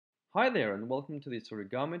Hi there and welcome to this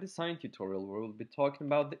Origami Design tutorial where we'll be talking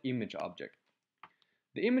about the image object.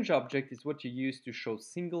 The image object is what you use to show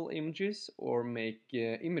single images or make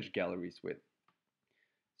image galleries with.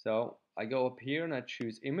 So I go up here and I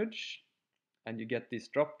choose image and you get this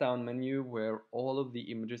drop down menu where all of the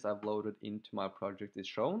images I've loaded into my project is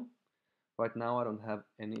shown. Right now I don't have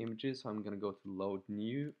any images, so I'm going to go to load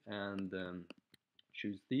new and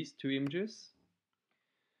choose these two images.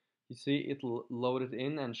 You see it'll load it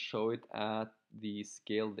in and show it at the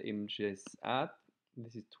scale the image is at.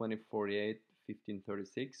 This is 2048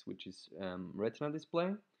 1536, which is Retina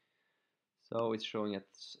display. So it's showing at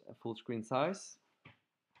full screen size.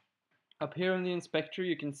 Up here in the inspector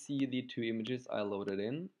you can see the two images I loaded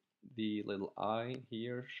in. The little eye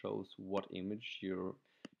here shows what image you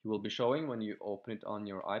will be showing when you open it on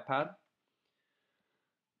your iPad,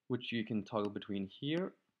 which you can toggle between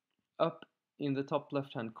here. Up in the top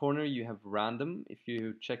left hand corner you have random. If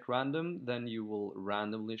you check random, then you will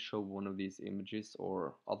randomly show one of these images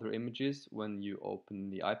or other images when you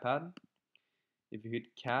open the iPad. If you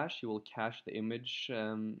hit cache, you will cache the image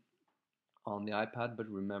on the iPad, but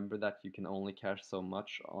remember that you can only cache so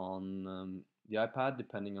much on the iPad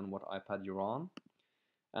depending on what iPad you're on.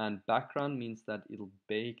 And background means that it'll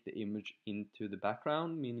bake the image into the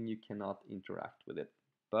background, meaning you cannot interact with it,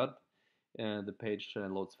 but the page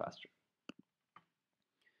loads faster.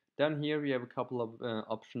 Down here we have a couple of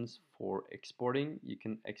options for exporting. You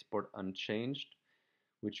can export unchanged,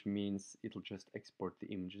 which means it'll just export the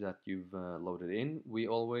image that you've loaded in. We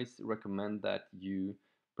always recommend that you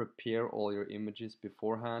prepare all your images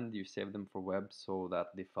beforehand. You save them for web so that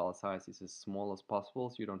the file size is as small as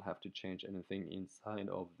possible, so you don't have to change anything inside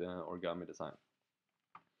of the Origami Design.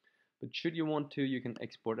 But should you want to, you can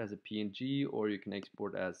export as a PNG or you can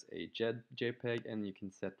export as a JPEG, and you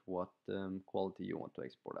can set what quality you want to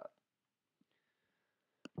export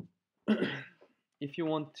at. If you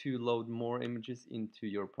want to load more images into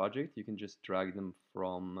your project, you can just drag them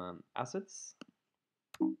from assets.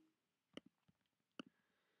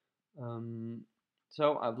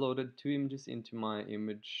 So I've loaded two images into my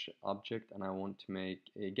image object and I want to make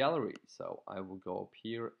a gallery. So I will go up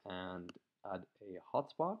here and add a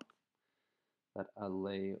hotspot that I'll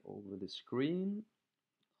lay over the screen.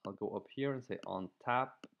 I'll go up here and say on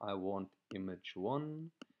tap, I want image 1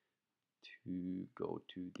 to go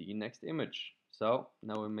to the next image. So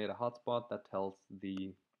now we made a hotspot that tells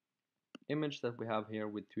the image that we have here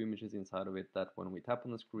with two images inside of it that when we tap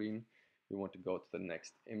on the screen, we want to go to the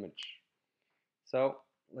next image. So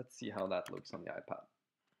let's see how that looks on the iPad.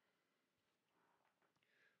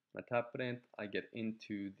 When I tap on it, I get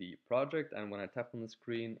into the project, and when I tap on the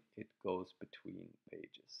screen, it goes between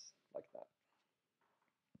pages like that.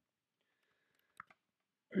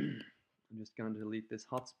 I'm just going to delete this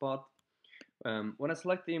hotspot. When I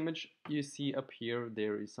select the image, you see up here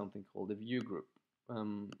there is something called a view group.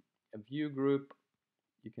 A view group,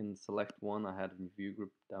 you can select one. I had a view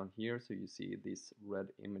group down here, so you see this red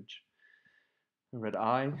image. A red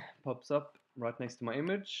eye pops up right next to my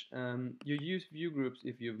image. You use view groups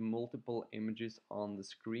if you have multiple images on the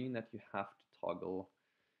screen that you have to toggle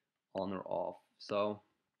on or off. So,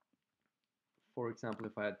 for example,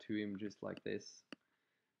 if I had two images like this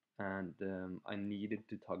and I needed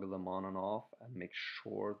to toggle them on and off and make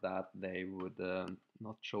sure that they would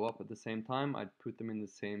not show up at the same time, I'd put them in the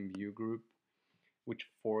same view group, which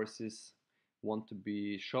forces one to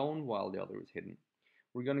be shown while the other is hidden.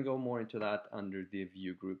 We're going to go more into that under the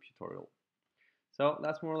view group tutorial. So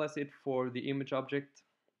that's more or less it for the image object.